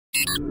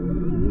Welcome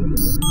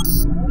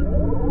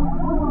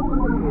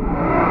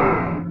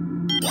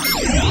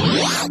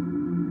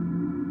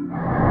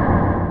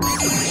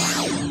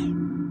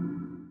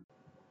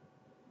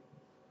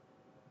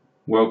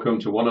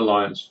to One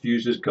Alliance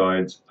Users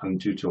Guides and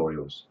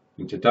Tutorials.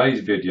 In today's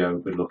video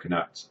we're looking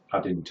at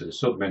adding to the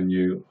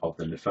submenu of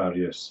the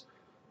Nefarious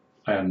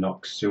Aeon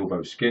Nox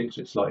silvo skin.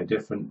 So it's slightly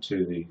different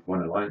to the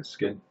One Alliance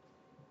skin.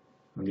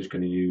 I'm just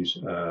going to use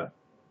a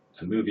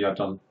movie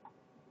add-on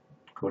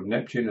called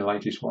Neptune, the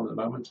latest one at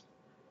the moment,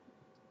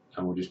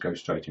 and we'll just go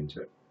straight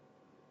into it.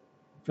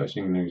 First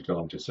thing you need to go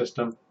onto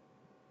System.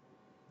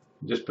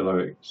 Just below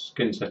it,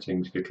 Skin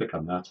Settings, if you click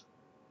on that,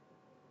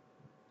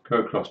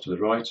 go across to the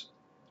right,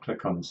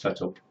 click on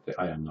Set up the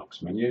Aeon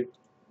Nox menu.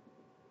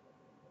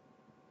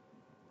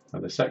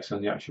 Now the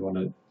section you actually want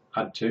to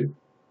add to,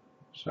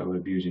 so we're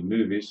using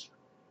movies,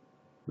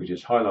 we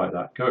just highlight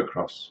that, go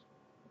across,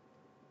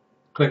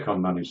 click on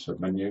Manage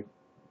Submenu,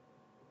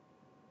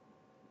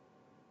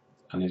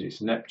 and as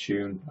it's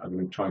Neptune, I'm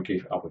going to try and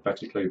keep it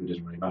alphabetically, but it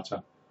doesn't really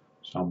matter.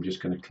 So I'm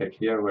just going to click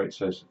here where it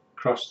says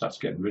cross, that's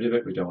getting rid of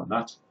it, we don't want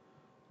that.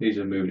 These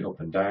are moving up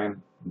and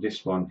down.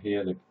 This one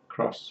here, the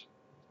cross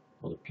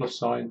or the plus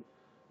sign,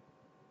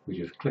 we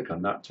just click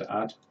on that to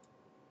add,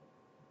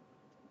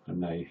 and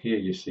now here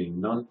you see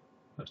none,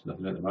 that's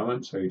nothing at the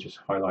moment, so you just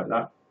highlight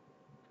that,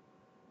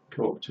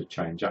 go up to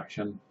change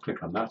action,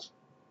 click on that,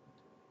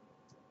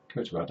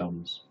 go to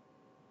add-ons,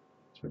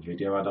 to a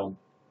video add-on,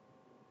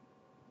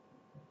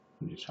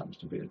 and it just happens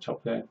to be at the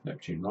top there,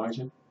 Neptune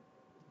Rising.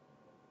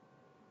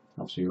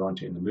 Obviously you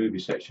want it in the movie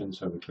section,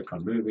 so we click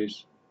on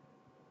movies,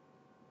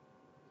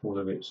 all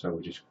of it, so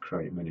we just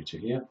create menu to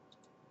here.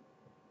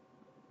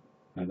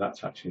 And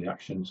that's actually the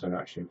action, so it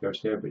actually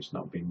goes there, but it's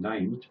not been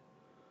named.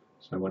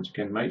 So once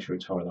again, make sure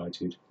it's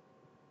highlighted.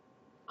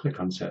 Click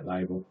on Set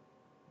Label.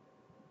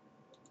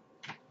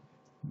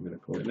 I'm going to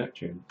call it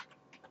Neptune.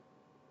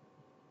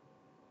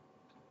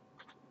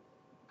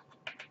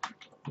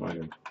 Right,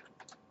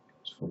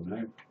 it's full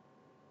now.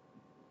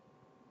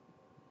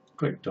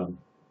 Click Done.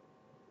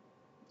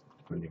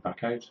 Bring it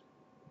back out.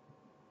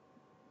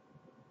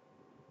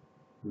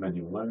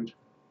 Menu will load.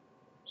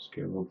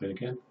 Scale will be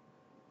again.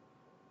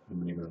 And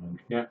when you go along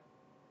here,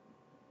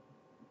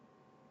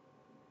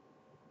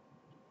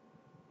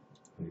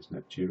 there's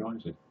Neptune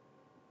Rising.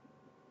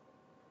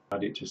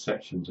 Add it to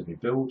sections of your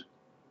build.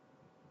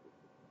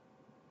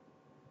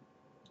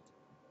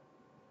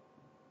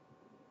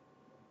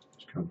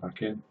 Just come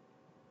back in.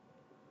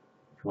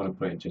 If you want to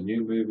put it into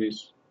new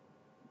movies,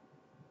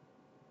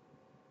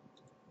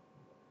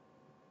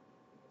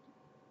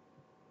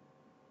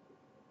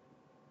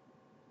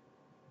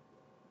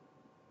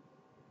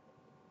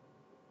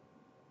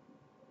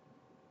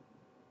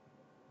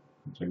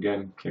 so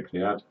again, click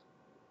the add,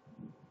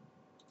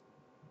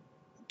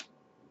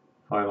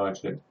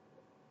 highlight it,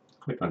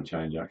 click on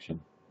change action,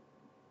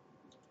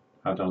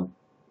 add-on,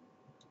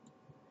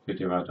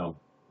 video add-on,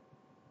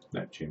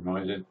 Neptune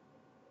Rising,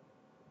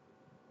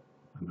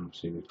 and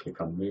obviously we click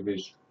on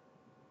movies,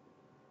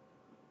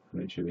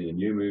 and it should be the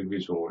new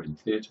movies or in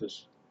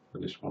theatres for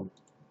this one.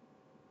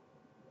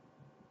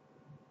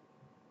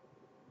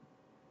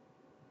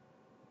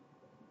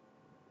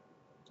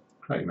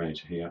 Create menu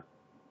to here.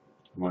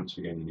 Once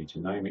again you need to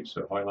name it,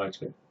 so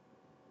highlight it.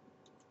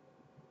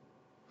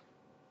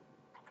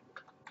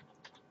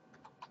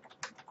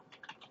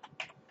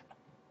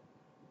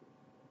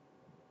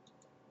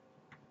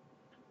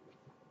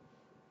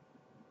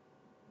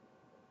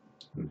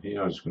 And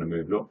here I'm just going to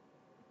move it up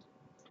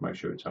to make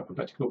sure it's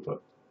alphabetical,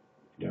 but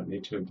you don't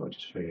need to, but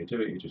just to show you how to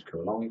do it, you just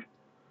go along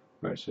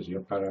where it says the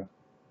up arrow,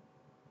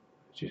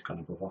 which is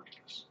kind of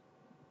provocative.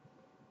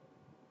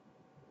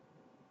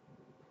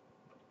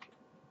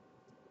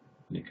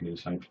 And you can do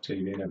the same for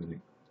TV and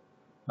everything.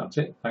 That's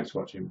it. Thanks for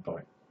watching.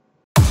 Bye.